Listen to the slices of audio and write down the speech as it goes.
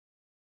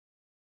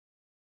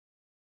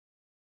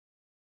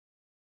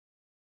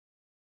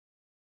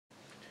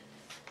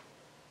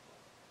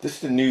This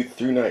is the new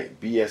ThruNite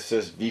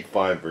BSS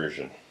V5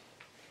 version.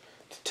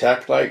 It's a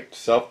TacLite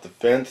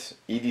self-defense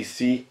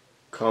E.D.C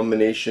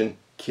combination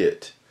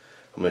kit.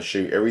 I'm going to show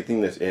you everything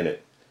that's in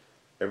it.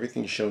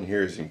 Everything shown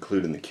here is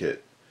included in the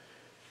kit.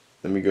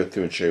 Let me go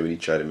through and show you what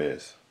each item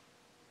is.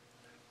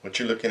 What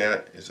you're looking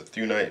at is a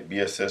ThruNite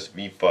BSS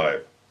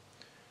V5,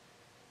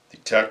 the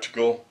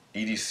tactical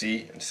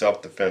E.D.C and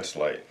self-defense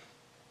light.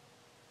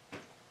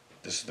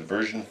 This is the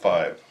version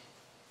 5.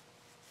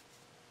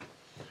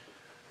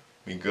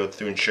 We can go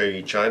through and show you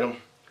each item.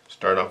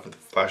 Start off with the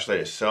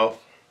flashlight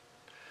itself.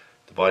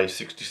 The body is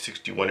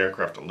 6061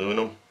 aircraft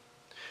aluminum.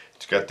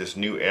 It's got this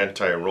new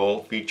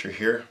anti-roll feature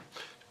here.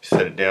 You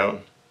set it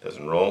down, it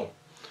doesn't roll.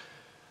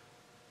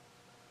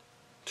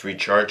 It's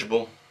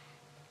rechargeable.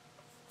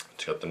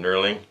 It's got the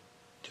knurling,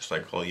 just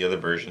like all the other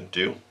versions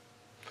do.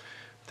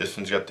 This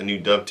one's got the new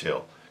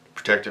dovetail to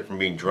protect it from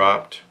being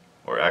dropped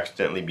or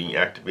accidentally being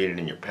activated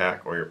in your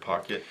pack or your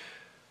pocket.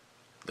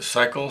 The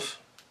cycles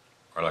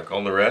are like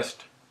all the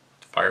rest.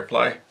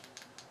 Firefly,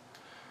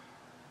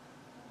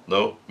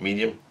 low,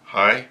 medium,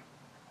 high,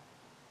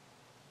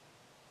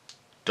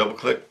 double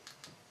click,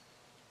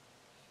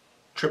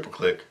 triple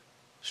click,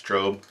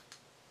 strobe,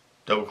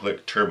 double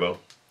click, turbo,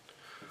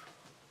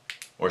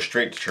 or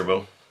straight to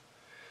turbo.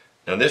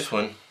 Now this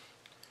one,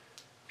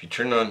 if you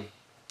turn on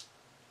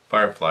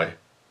Firefly,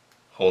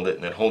 hold it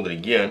and then hold it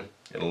again,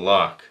 it'll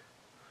lock.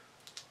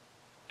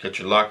 Get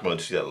your lock mode.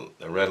 See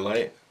that red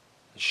light?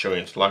 It's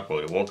showing its lock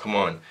mode. It won't come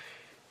on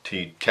till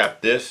you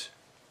tap this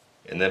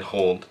and then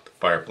hold the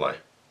Firefly.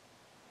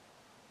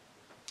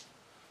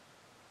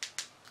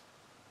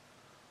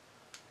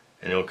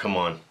 And it'll come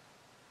on.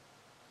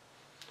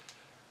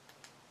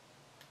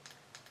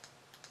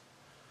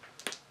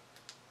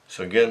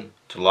 So again,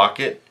 to lock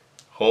it,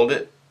 hold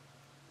it,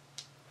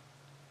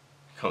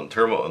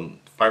 turbo and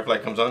Firefly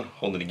comes on,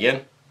 hold it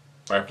again,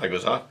 Firefly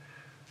goes off,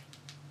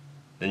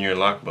 then you're in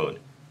lock mode.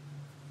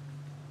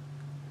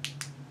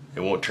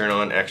 It won't turn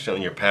on accidentally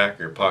in your pack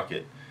or your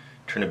pocket.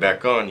 Turn it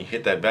back on, you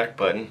hit that back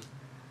button,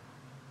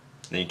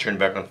 then you turn it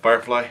back on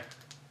Firefly,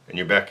 and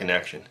you're back in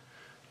action.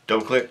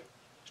 Double click,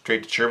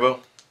 straight to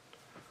turbo,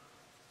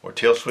 or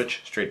tail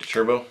switch, straight to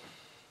turbo,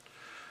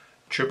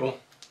 triple,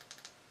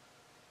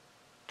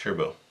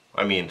 turbo,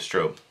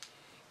 strobe.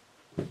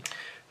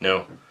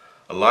 Now,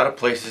 a lot of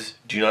places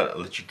do not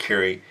let you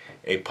carry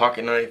a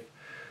pocket knife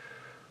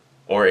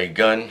or a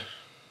gun.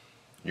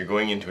 You're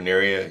going into an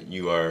area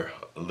you are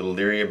a little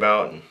leery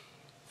about and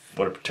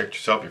want to protect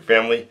yourself, your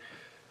family.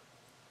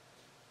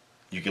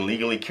 You can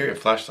legally carry a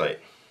flashlight.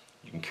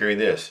 You can carry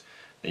this.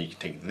 Now you can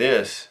take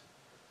this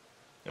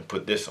and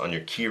put this on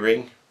your key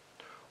ring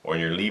or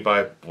in your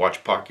Levi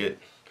watch pocket,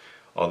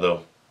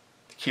 although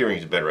the key ring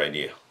is a better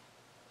idea.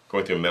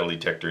 Going through a metal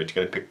detector, it's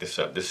going to pick this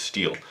up. This is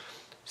steel.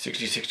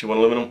 6061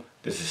 aluminum,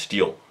 this is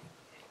steel.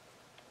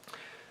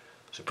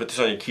 So put this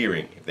on your key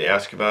ring. If they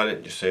ask about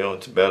it, just say, oh,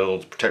 it's metal,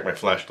 to protect my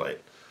flashlight.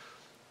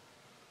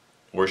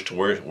 Worst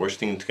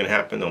thing that's going to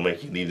happen, they'll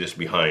make you leave this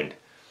behind.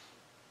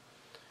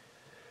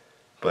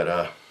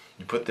 But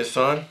you put this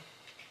on,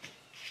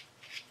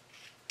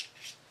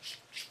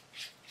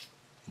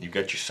 you've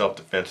got your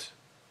self-defense.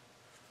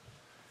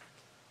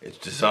 It's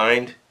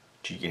designed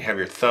so you can have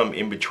your thumb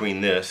in between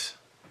this,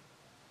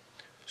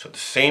 so at the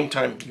same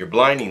time you're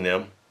blinding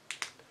them,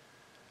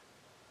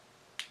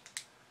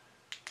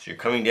 so you're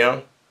coming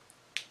down,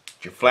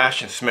 you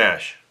flash and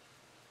smash.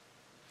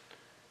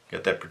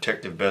 Got that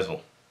protective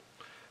bezel.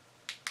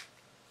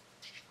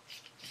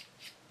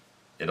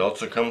 It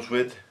also comes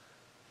with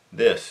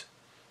this.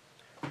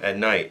 At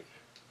night,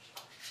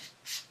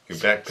 you're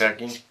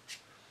backpacking,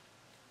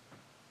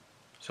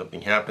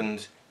 something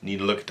happens, you need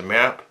to look at the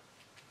map.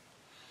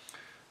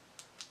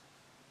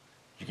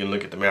 You can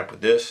look at the map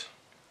with this.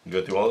 You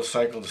go through all the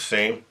cycles the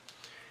same.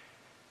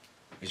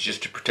 It's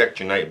just to protect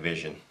your night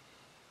vision.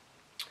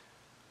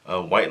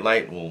 White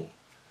light will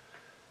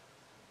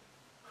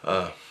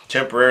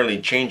temporarily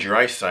change your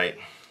eyesight,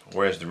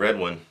 whereas the red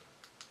one,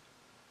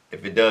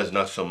 if it does,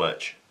 not so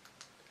much.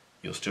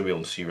 You'll still be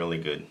able to see really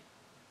good.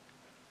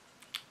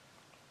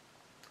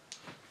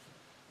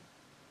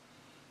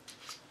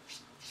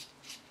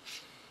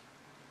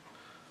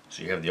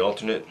 So you have the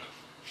alternate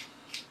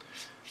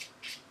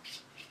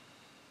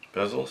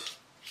bezels.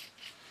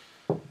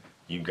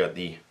 You've got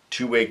the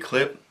two-way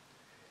clip.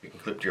 You can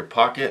clip to your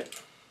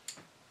pocket,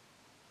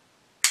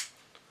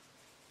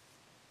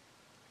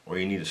 or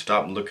you need to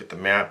stop and look at the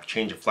map,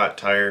 change a flat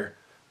tire,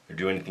 or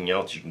do anything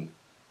else. You can,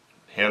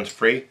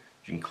 hands-free, you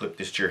can clip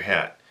this to your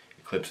hat.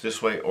 It clips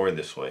this way or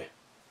this way.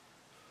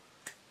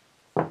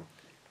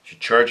 It's your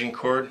charging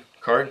card.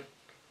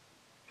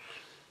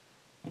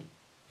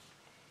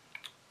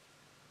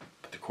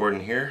 Cord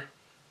in here,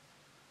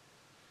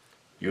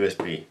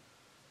 USB.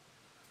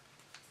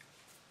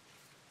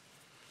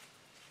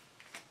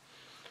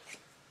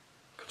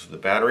 Comes with the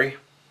battery,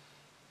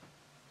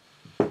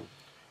 and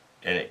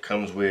it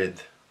comes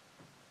with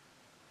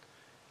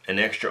an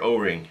extra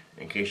O-ring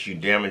in case you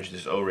damage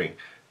this O-ring.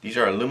 These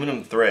are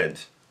aluminum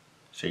threads,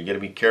 so you got to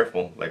be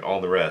careful like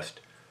all the rest.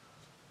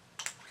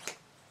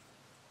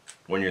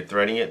 when you're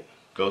threading it,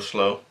 go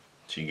slow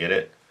so you get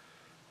it.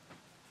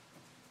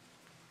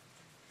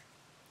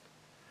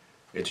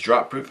 It's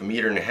drop proof 1.5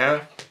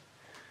 meters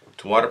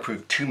to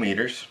waterproof 2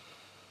 meters.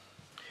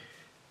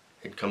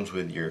 It comes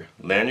with your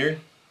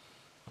lanyard,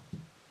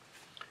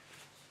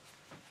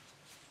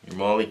 your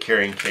MOLLE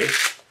carrying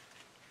case,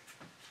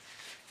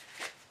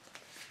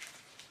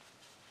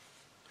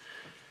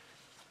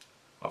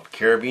 off a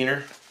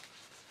carabiner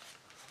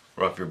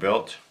or off your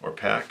belt or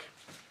pack.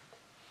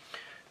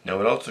 Now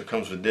it also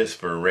comes with this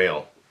for a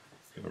rail.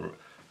 If you have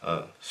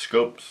a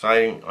scope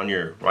sighting on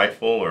your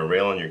rifle or a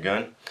rail on your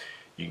gun,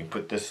 you can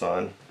put this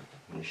on.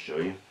 Let me show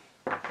you.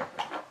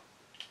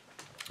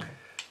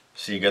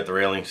 So you got the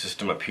railing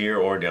system up here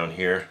or down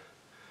here.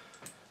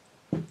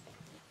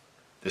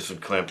 This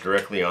would clamp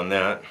directly on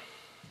that.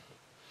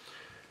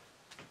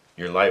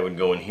 Your light would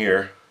go in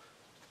here.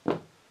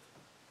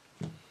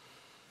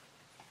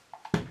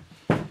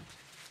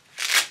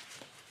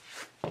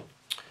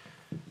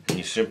 And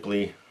you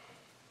simply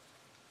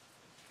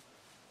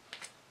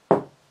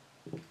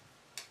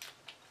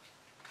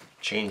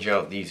change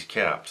out these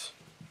caps.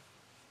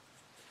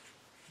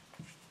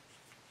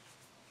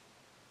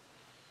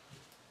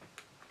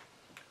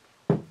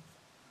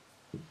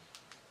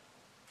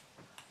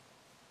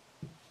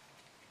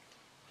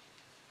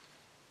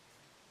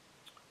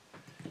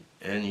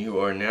 And you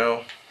are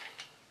now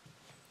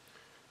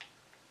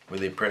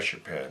with a pressure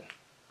pad.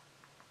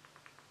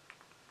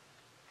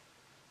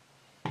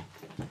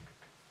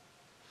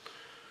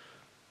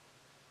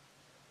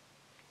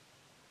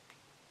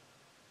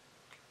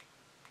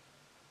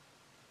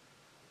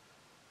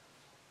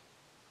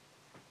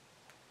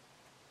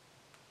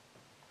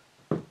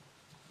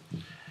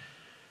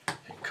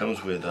 It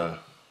comes with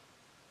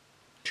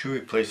 2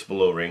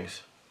 replaceable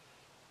O-rings.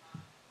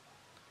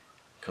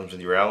 Comes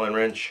with your Allen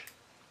wrench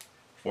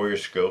for your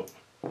scope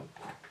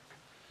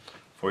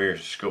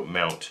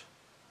mount.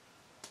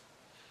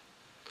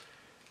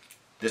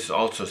 This is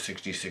also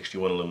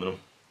 6061 aluminum.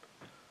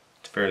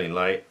 It's fairly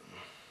light,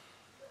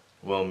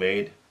 well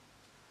made.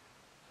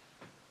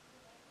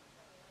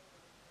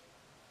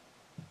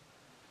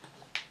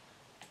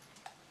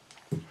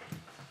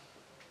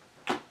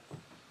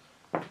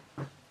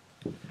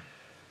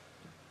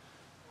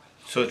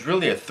 So it's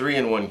really a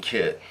 3-in-1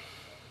 kit.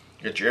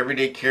 You got your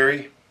everyday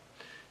carry,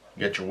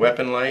 you got your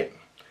weapon light,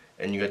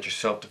 and you got your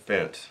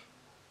self-defense.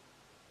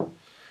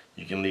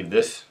 You can leave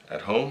this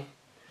at home,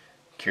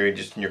 carry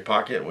just in your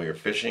pocket while you're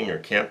fishing or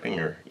camping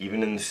or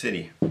even in the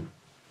city.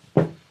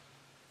 I'm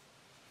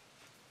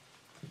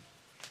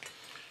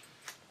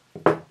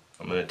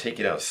going to take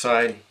it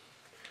outside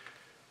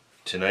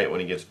tonight when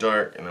it gets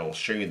dark, and I will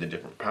show you the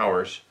different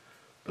powers,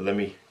 but let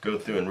me go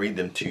through and read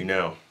them to you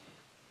now.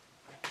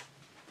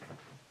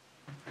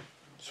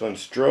 So on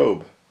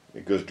strobe,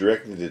 it goes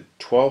directly to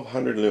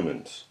 1200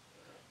 lumens.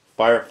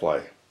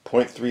 Firefly,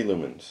 0.3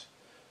 lumens.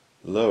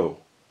 Low,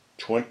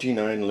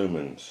 29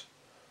 lumens.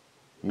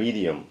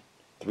 Medium,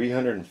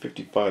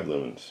 355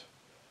 lumens.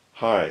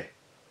 High,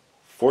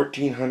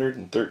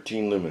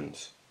 1413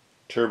 lumens.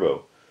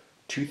 Turbo,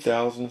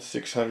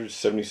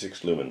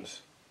 2676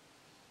 lumens.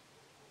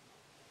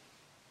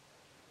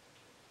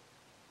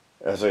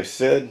 As I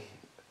said,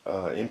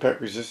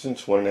 impact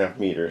resistance 1.5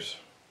 meters.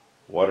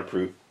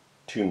 Waterproof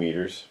 2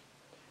 meters.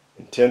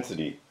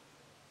 Intensity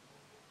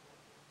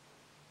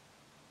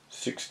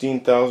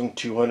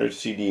 16,200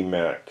 CD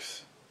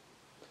max.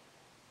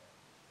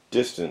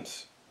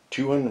 Distance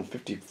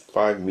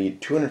 255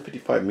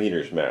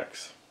 meters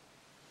max.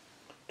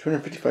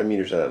 255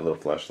 meters out of that little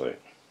flashlight.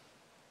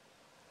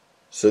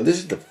 So this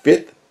is the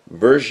 5th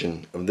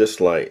version of this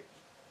light,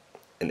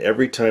 and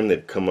every time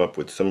they've come up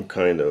with some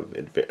kind of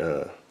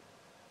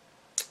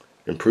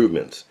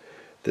improvements.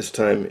 This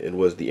time it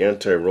was the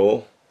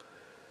anti-roll,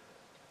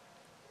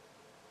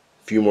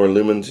 a few more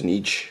lumens in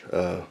each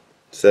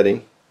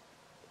setting,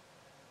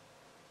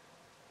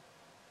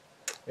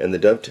 and the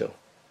dovetail,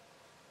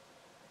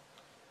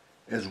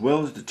 as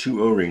well as the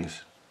 2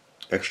 O-rings,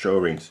 extra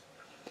O-rings.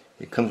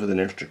 It comes with an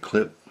extra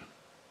clip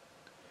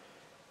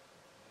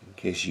in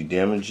case you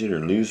damage it or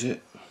lose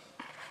it.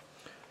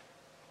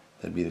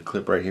 That'd be the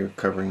clip right here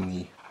covering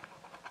the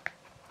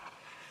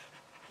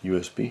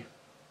USB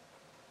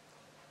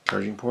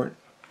charging port.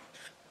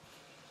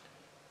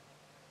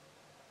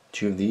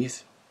 2 of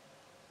these.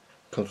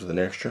 Comes with an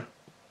extra.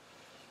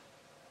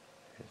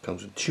 It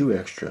comes with 2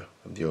 extra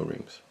of the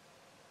O-rings.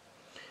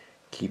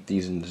 Keep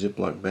these in the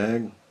Ziploc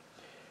bag.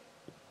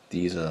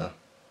 These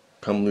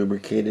come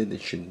lubricated. They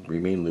should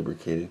remain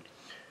lubricated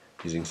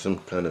using some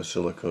kind of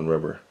silicone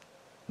rubber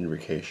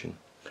lubrication,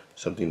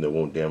 something that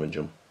won't damage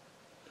them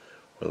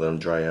or let them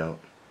dry out.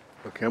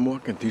 Okay, I'm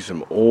walking through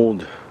some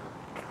old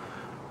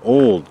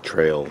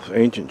trails,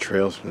 ancient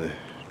trails from the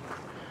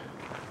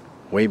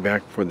way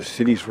back before the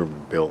cities were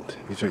built.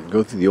 These are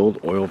go through the old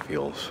oil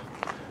fields.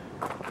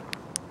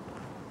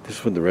 This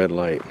is with the red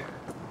light.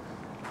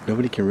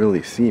 Nobody can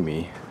really see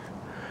me.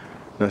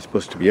 I'm not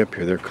supposed to be up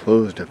here. They're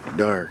closed after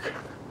dark.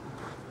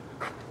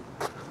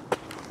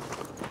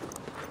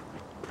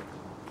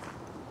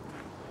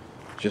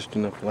 just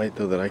enough light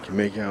though that I can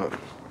make out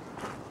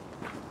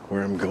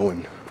where I'm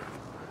going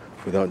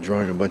without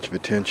drawing a bunch of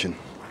attention.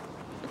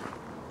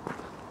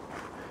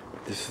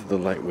 This is the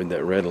light with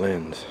that red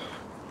lens.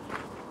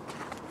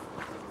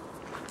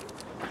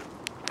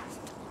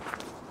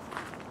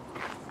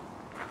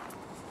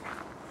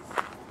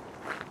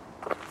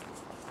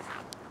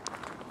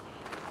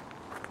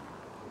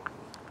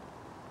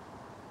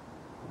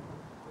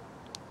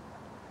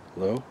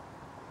 Low,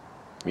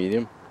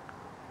 medium,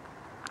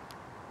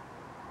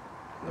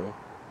 low,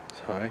 it's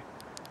high,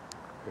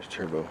 there's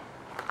turbo.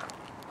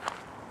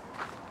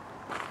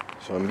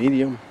 So on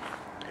medium,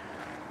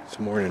 it's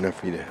more than enough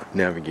for you to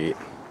navigate.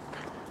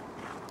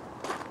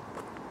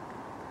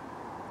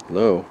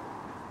 Low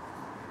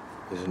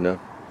is enough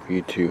for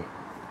you to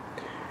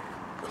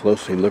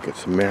closely look at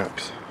some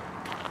maps.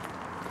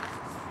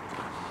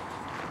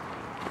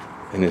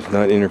 And it's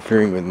not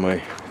interfering with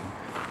my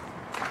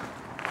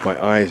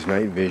eyes'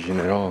 night vision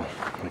at all.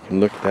 I can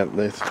look at that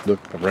list, look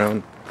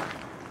around.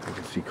 I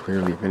can see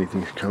clearly if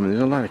anything's coming.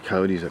 There's a lot of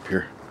coyotes up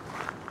here.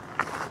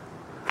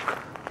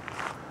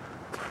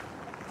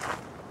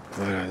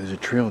 But there's a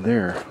trail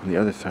there on the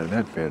other side of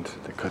that fence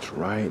that cuts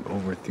right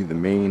over through the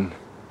main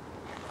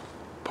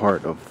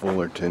part of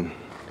Fullerton,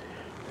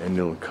 and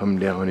it'll come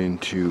down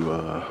into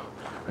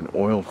an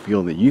oil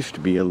field that used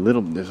to be there's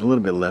a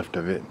little bit left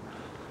of it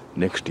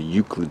next to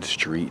Euclid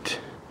Street,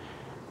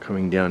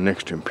 coming down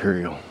next to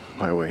Imperial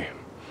Highway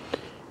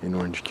in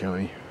Orange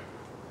County.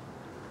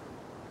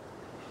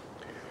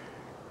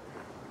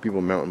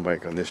 People mountain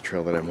bike on this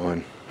trail that I'm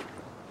on.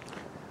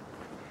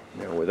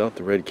 Now without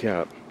the red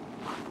cap,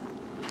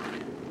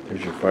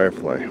 there's your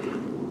Firefly.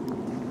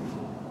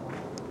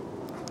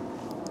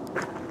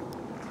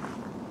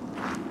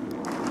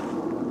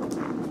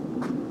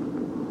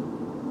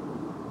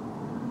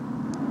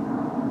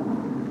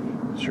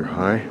 There's your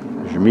high,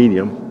 there's your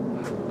medium.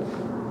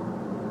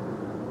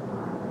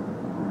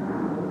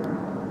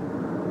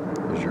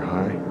 There's your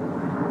high.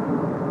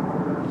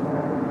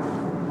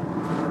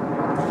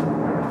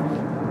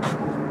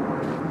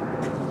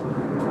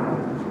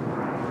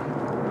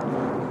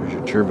 There's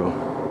your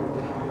turbo.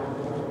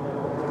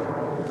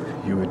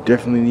 You would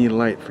definitely need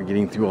light for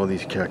getting through all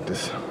these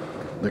cactus.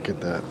 Look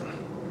at that.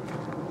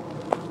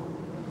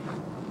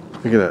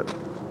 Look at that.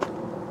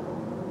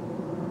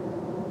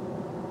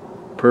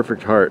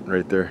 Perfect heart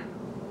right there.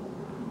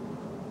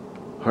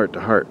 Heart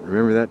to Heart.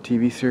 Remember that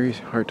TV series?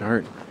 Heart to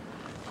Heart.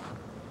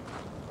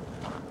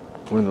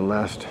 One of the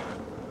last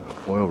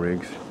oil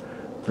rigs.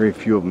 Very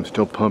few of them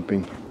still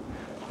pumping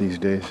these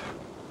days.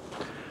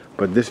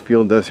 But this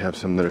field does have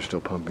some that are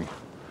still pumping.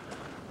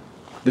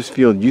 This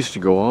field used to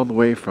go all the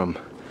way from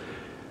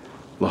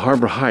La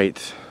Harbor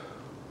Heights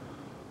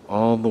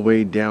all the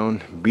way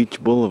down Beach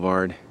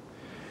Boulevard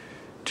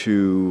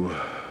to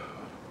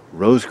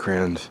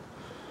Rosecrans.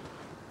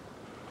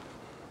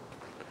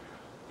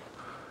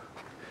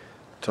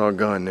 It's all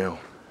gone now.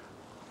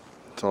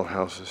 It's all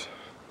houses.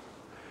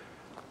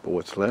 But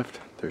what's left,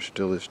 there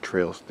still is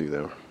trails through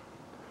there.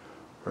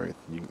 Alright,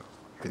 you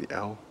hear the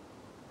owl?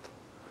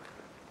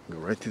 Go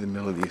right through the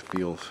middle of these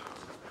fields.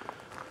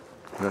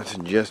 Not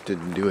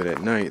suggested to do it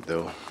at night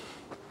though.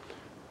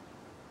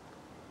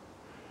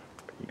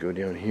 But you go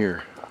down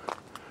here.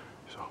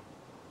 So,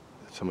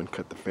 if someone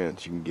cut the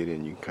fence, you can get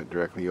in. You can cut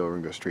directly over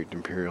and go straight to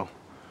Imperial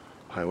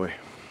Highway.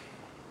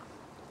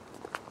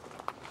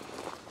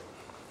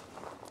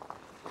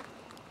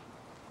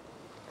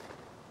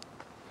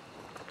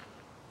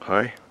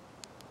 High,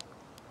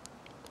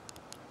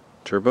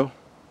 turbo,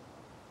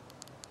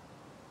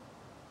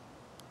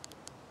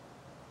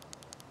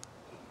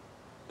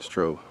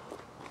 strobe.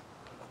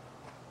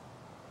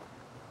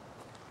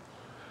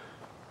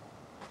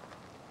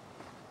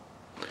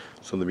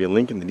 So there'll be a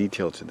link in the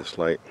details to this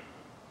light.